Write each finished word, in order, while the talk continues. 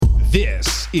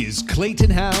is Clayton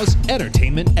Howe's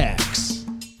Entertainment X.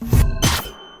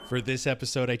 For this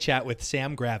episode, I chat with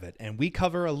Sam Gravitt, and we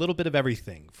cover a little bit of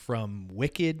everything from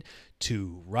Wicked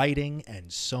to writing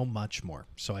and so much more.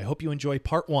 So I hope you enjoy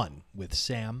part one with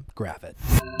Sam Gravitt.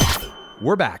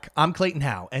 We're back. I'm Clayton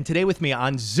Howe, and today with me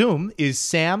on Zoom is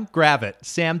Sam Gravitt.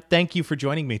 Sam, thank you for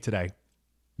joining me today.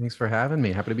 Thanks for having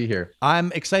me. Happy to be here.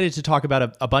 I'm excited to talk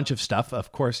about a bunch of stuff.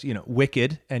 Of course,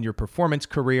 Wicked and your performance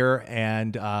career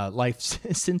and life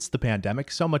since the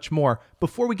pandemic, so much more.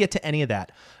 Before we get to any of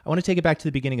that, I want to take it back to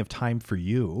the beginning of time for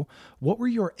you. What were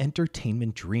your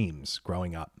entertainment dreams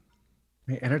growing up?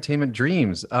 My entertainment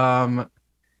dreams. Well,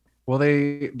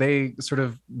 they sort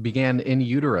of began in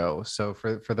utero. So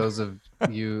for those of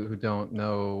you who don't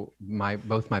know,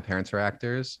 both my parents are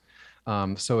actors.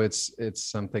 So it's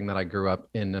something that I grew up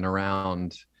in and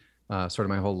around sort of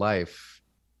my whole life.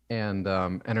 And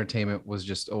entertainment was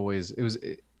just always,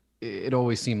 it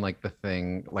always seemed like the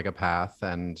thing, like a path,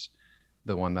 and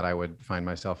the one that I would find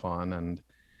myself on. And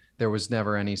there was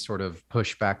never any sort of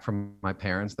pushback from my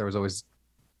parents. There was always,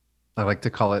 I like to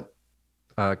call it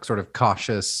sort of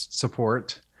cautious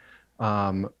support,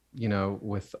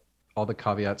 with all the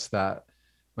caveats that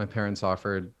my parents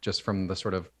offered just from the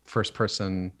sort of first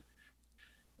person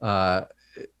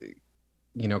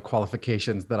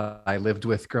qualifications that I lived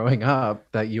with growing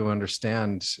up that you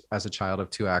understand as a child of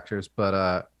two actors.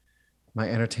 But my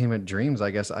entertainment dreams,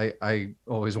 I guess I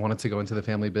always wanted to go into the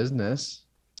family business,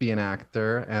 be an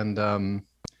actor. And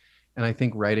I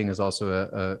think writing is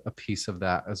also a piece of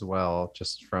that as well,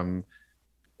 just from,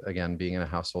 again, being in a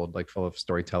household like full of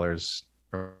storytellers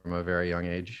from a very young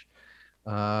age.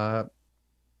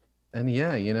 And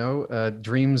yeah,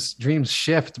 dreams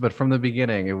shift, but from the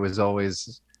beginning, it was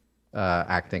always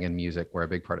acting and music were a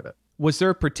big part of it. Was there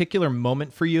a particular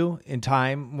moment for you in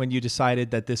time when you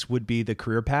decided that this would be the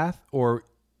career path, or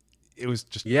it was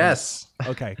just... Yes.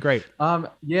 Okay, great.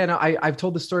 I've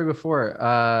told the story before,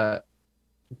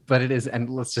 but it is, and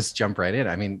let's just jump right in.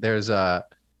 I mean, there's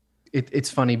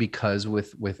it's funny because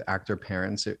with actor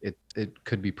parents, it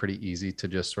could be pretty easy to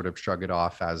just sort of shrug it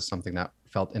off as something that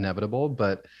felt inevitable,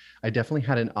 but I definitely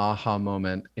had an aha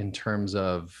moment in terms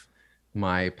of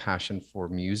my passion for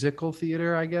musical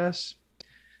theater, I guess,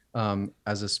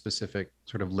 as a specific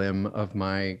sort of limb of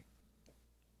my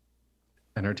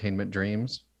entertainment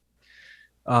dreams.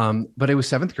 But it was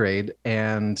seventh grade,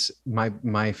 and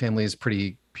my family is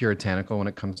pretty puritanical when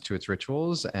it comes to its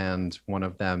rituals, and one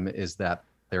of them is that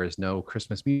there is no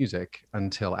Christmas music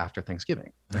until after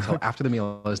Thanksgiving, until after the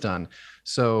meal is done.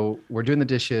 So we're doing the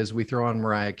dishes. We throw on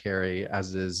Mariah Carey,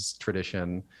 as is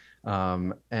tradition.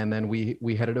 And then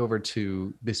we headed over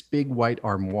to this big white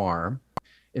armoire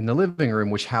in the living room,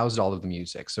 which housed all of the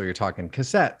music. So you're talking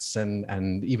cassettes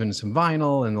and even some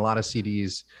vinyl and a lot of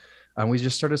CDs. And we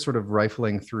just started sort of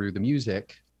rifling through the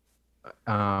music.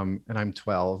 And I'm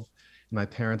 12. My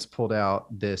parents pulled out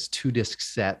this 2-disc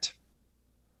set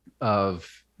of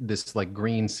this like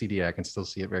green CD. I can still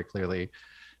see it very clearly.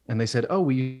 And they said, "Oh,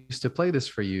 we used to play this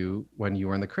for you when you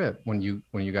were in the crib, when you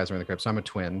guys were in the crib." So I'm a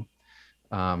twin.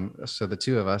 So the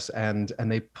two of us, and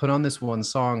they put on this one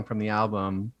song from the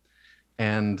album,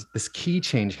 and this key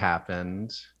change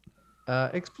happened.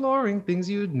 Exploring things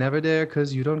you'd never dare,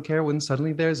 'cause you don't care, when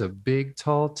suddenly there's a big,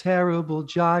 tall, terrible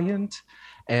giant.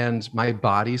 And my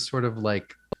body sort of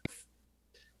like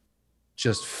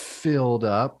just filled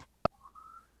up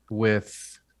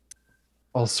with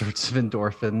all sorts of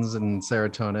endorphins and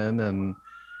serotonin,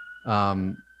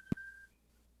 and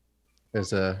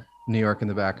there's a New York in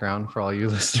the background for all you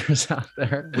listeners out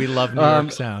there. We love New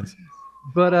York sounds.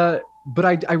 But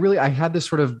I had this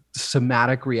sort of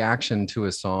somatic reaction to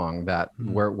a song that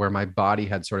where my body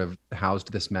had sort of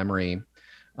housed this memory,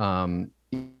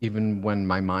 even when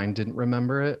my mind didn't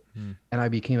remember it. And I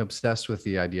became obsessed with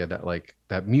the idea that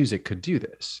that music could do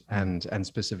this, and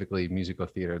specifically musical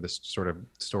theater, this sort of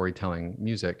storytelling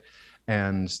music.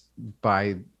 And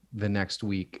by the next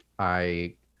week,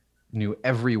 I knew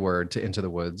every word to Into the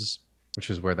Woods, which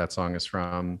is where that song is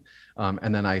from.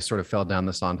 And then I sort of fell down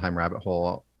the Sondheim rabbit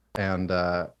hole. And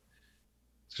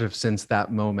sort of since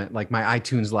that moment, like my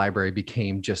iTunes library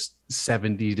became just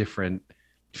 70 different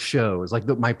shows. Like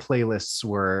my playlists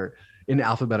were in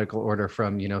alphabetical order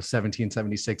from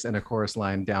 1776 and a chorus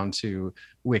line down to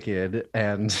Wicked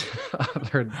and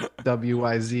other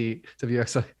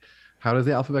WXY. How does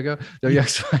the alphabet go?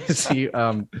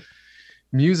 WXYZ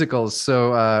musicals.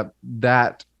 So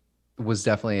that was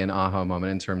definitely an aha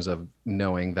moment in terms of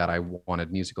knowing that I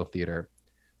wanted musical theater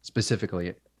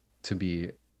specifically to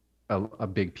be a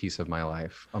big piece of my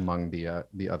life among the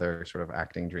other sort of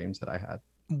acting dreams that I had.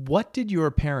 What did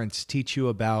your parents teach you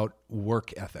about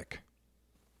work ethic?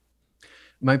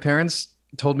 My parents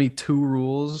told me two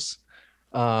rules,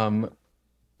 um,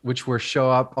 which were show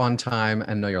up on time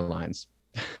and know your lines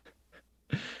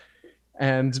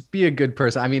and be a good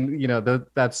person. I mean,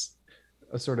 that's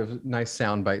a sort of nice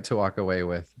soundbite to walk away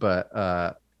with, but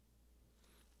I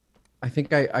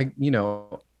think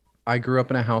I grew up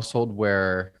in a household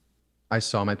where I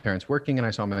saw my parents working and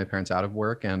I saw my parents out of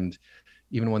work, and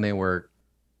even when they were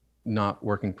not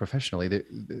working professionally,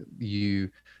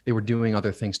 they were doing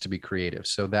other things to be creative.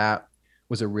 So that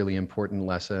was a really important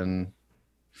lesson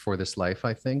for this life,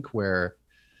 I think, where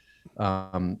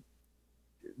um,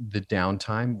 the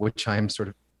downtime, which I'm sort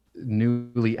of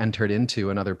newly entered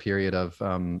into another period of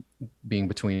being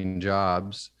between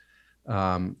jobs.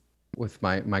 With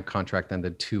my contract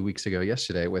ended 2 weeks ago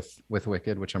yesterday with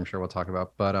Wicked, which I'm sure we'll talk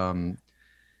about. But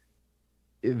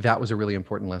that was a really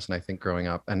important lesson, I think, growing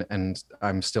up, and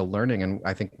I'm still learning, and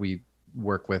I think we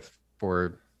work with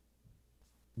for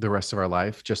the rest of our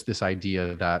life, just this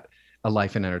idea that a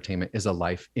life in entertainment is a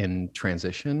life in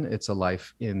transition. It's a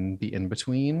life in the in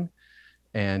between,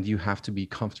 and you have to be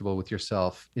comfortable with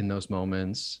yourself in those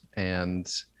moments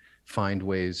and find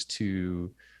ways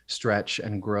to stretch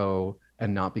and grow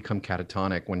and not become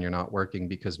catatonic when you're not working,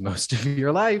 because most of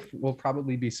your life will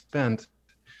probably be spent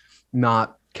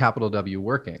not capital W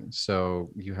working. So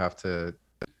you have to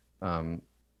um,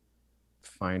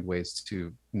 find ways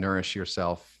to nourish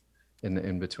yourself in the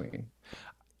in between.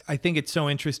 I think it's so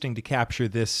interesting to capture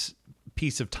this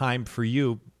piece of time for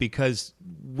you because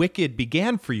Wicked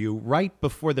began for you right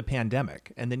before the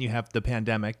pandemic. And then you have the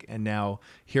pandemic, and now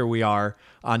here we are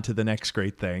on to the next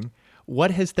great thing.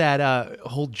 What has that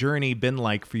whole journey been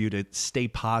like for you to stay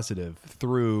positive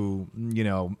through,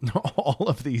 all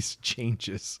of these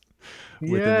changes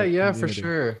within the Yeah, for community?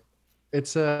 sure.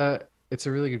 It's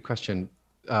a really good question.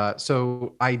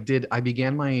 So I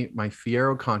began my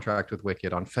Fiero contract with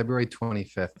Wicked on February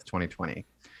 25th, 2020.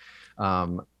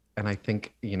 And I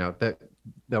think,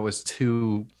 that was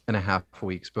 2.5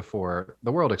 weeks before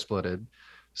the world exploded.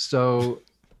 So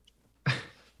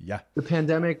Yeah. the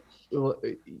pandemic,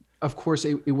 of course,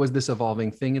 it was this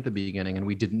evolving thing at the beginning, and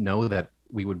we didn't know that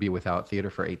we would be without theater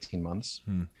for 18 months.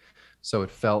 So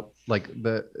it felt like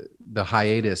the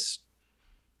hiatus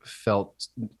felt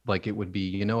like it would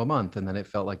be, a month, and then it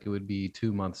felt like it would be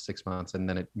 2 months, 6 months, and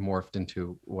then it morphed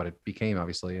into what it became,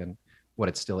 obviously, and what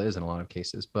it still is in a lot of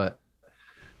cases. But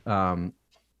um,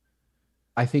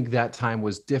 I think that time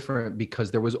was different because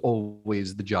there was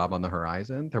always the job on the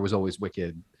horizon. There was always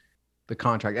Wicked, the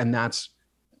contract, and that's,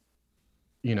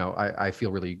 I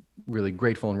feel really, really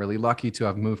grateful and really lucky to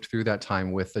have moved through that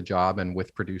time with the job and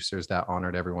with producers that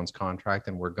honored everyone's contract.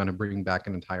 And we're going to bring back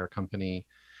an entire company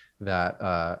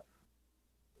that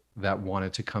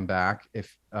wanted to come back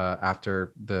if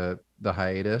after the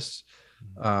hiatus.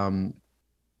 Um,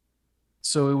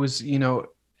 so it was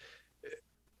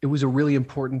a really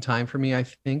important time for me, I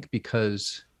think,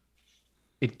 because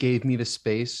it gave me the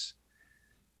space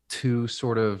to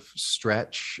sort of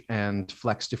stretch and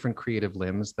flex different creative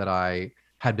limbs that I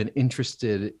had been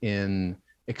interested in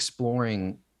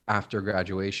exploring after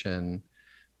graduation,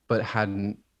 but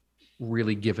hadn't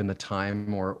really given the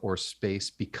time or space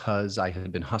because I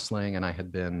had been hustling, and I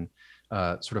had been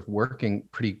sort of working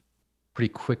pretty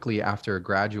quickly after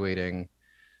graduating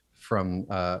from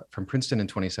Princeton in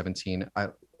 2017.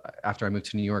 After I moved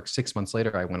to New York, 6 months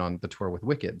later, I went on the tour with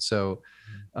Wicked. So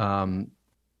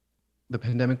the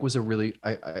pandemic was a really,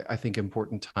 I think,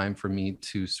 important time for me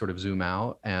to sort of zoom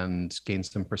out and gain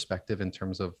some perspective in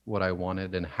terms of what I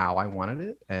wanted and how I wanted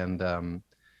it, and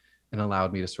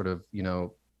allowed me to sort of,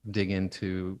 dig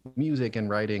into music and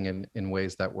writing in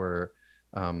ways that were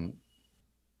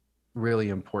really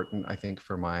important, I think,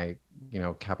 for my,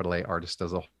 capital A artist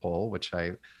as a whole, which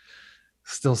I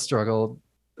still struggled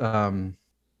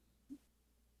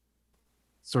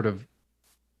sort of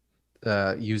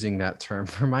using that term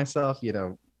for myself,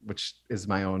 which is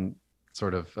my own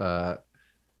sort of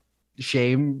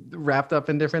shame wrapped up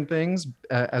in different things,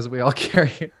 as we all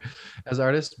carry as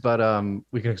artists. But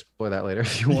we can explore that later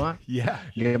if you want. Yeah.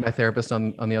 You get my therapist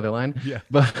on the other line. Yeah.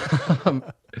 But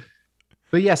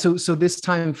yeah, so this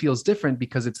time feels different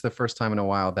because it's the first time in a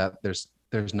while that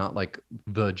there's not like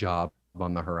the job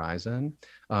on the horizon,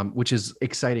 which is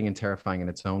exciting and terrifying in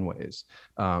its own ways.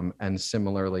 And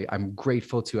similarly, I'm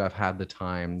grateful to have had the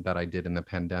time that I did in the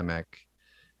pandemic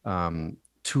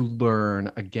to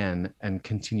learn again and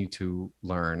continue to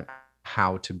learn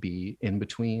how to be in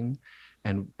between,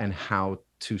 and how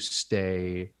to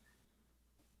stay,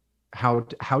 how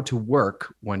to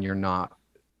work when you're not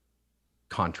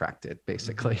contracted,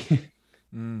 basically.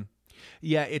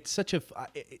 Yeah, it's such a,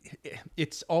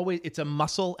 it's a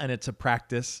muscle and it's a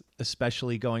practice,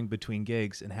 especially going between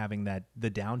gigs and having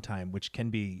the downtime, which can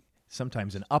be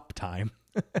sometimes an uptime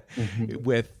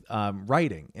with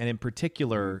writing. And in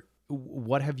particular,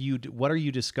 what are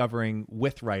you discovering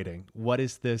with writing? What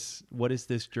is this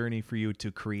journey for you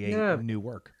to create new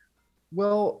work?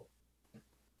 Well,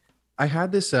 I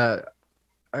had this,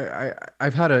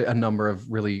 I've had a number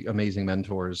of really amazing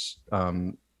mentors,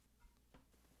 and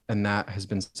that has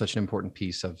been such an important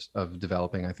piece of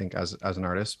developing, I think, as an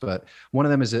artist. But one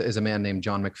of them is a man named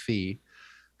John McPhee,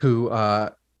 who,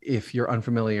 if you're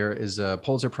unfamiliar, is a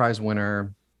Pulitzer Prize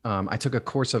winner. I took a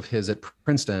course of his at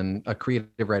Princeton, a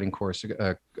creative writing course,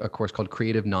 a course called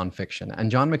Creative Nonfiction. And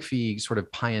John McPhee sort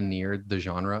of pioneered the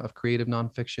genre of creative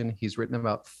nonfiction. He's written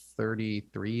about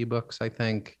 33 books, I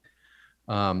think,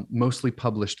 mostly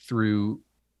published through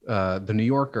The New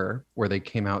Yorker, where they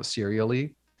came out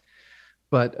serially.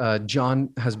 But John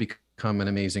has become an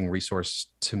amazing resource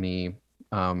to me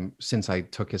since I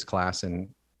took his class in,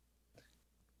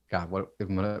 it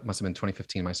must have been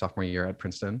 2015, my sophomore year at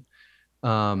Princeton.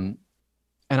 And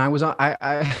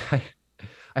I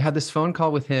had this phone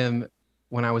call with him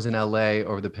when I was in LA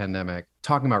over the pandemic,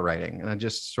 talking about writing. And I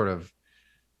just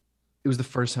it was the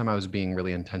first time I was being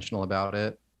really intentional about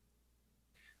it.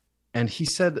 And he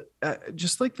said,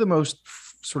 just like the most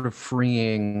sort of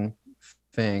freeing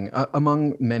thing,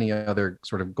 among many other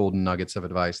sort of golden nuggets of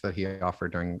advice that he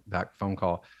offered during that phone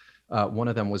call. One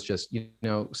of them was just,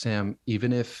 Sam,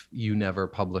 even if you never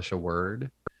publish a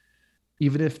word,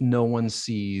 even if no one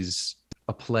sees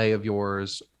a play of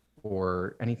yours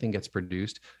or anything gets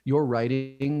produced, your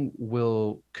writing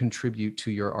will contribute to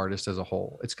your artist as a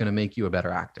whole. It's going to make you a better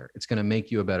actor. It's going to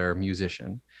make you a better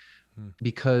musician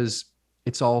because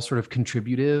it's all sort of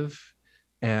contributive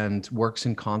and works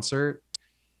in concert.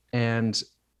 And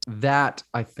that,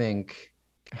 I think,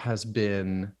 has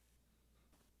been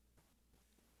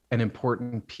an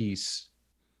important piece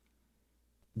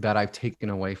that I've taken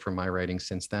away from my writing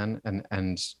since then,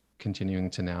 and continuing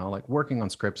to now, like working on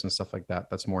scripts and stuff like that.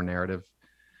 That's more narrative.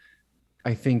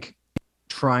 I think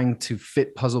trying to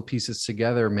fit puzzle pieces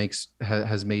together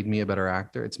has made me a better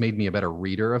actor. It's made me a better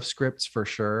reader of scripts for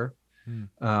sure.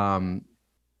 And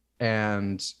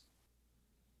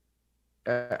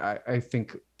I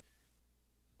think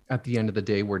at the end of the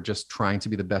day, we're just trying to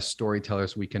be the best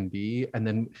storytellers we can be. And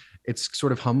then it's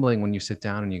sort of humbling when you sit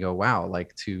down and you go, wow,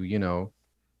 like to,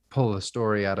 pull a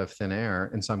story out of thin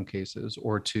air in some cases,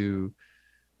 or to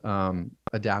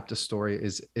adapt a story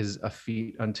is a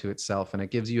feat unto itself. And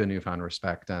it gives you a newfound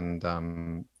respect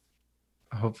and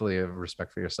hopefully a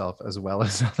respect for yourself as well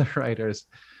as other writers.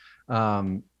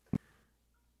 But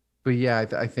yeah,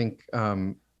 I think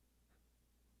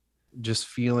just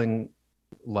feeling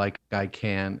like I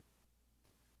can,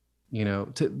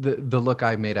 to the look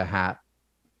I made a hat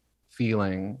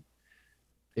feeling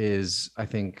is, I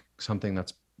think, something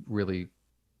that's really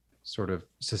sort of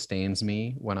sustains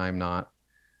me when I'm not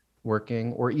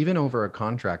working, or even over a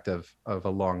contract of a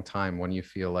long time, when you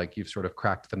feel like you've sort of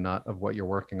cracked the nut of what you're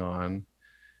working on,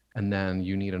 and then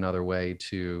you need another way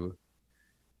to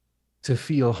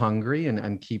feel hungry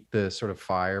and keep the sort of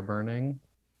fire burning.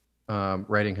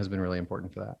 Writing has been really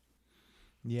important for that.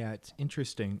 Yeah, it's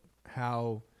interesting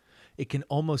how it can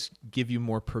almost give you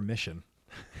more permission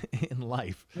in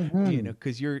life,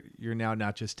 because you're now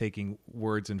not just taking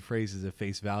words and phrases at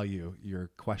face value, you're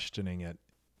questioning it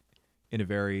in a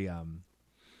very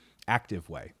active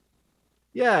way.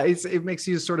 Yeah, it makes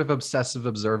you sort of obsessive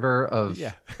observer of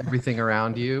everything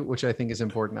around you, which I think is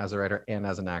important as a writer and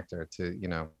as an actor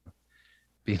to,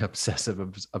 be an obsessive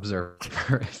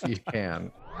observer if you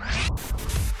can.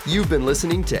 You've been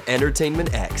listening to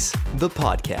Entertainment X, the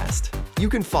podcast. You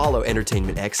can follow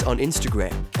Entertainment X on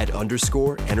Instagram at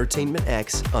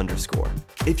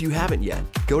 _EntertainmentX_. If you haven't yet,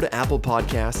 go to Apple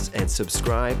Podcasts and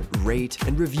subscribe, rate,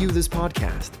 and review this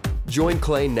podcast. Join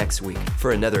Clay next week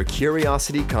for another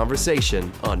curiosity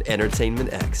conversation on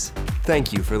Entertainment X.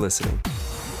 Thank you for listening.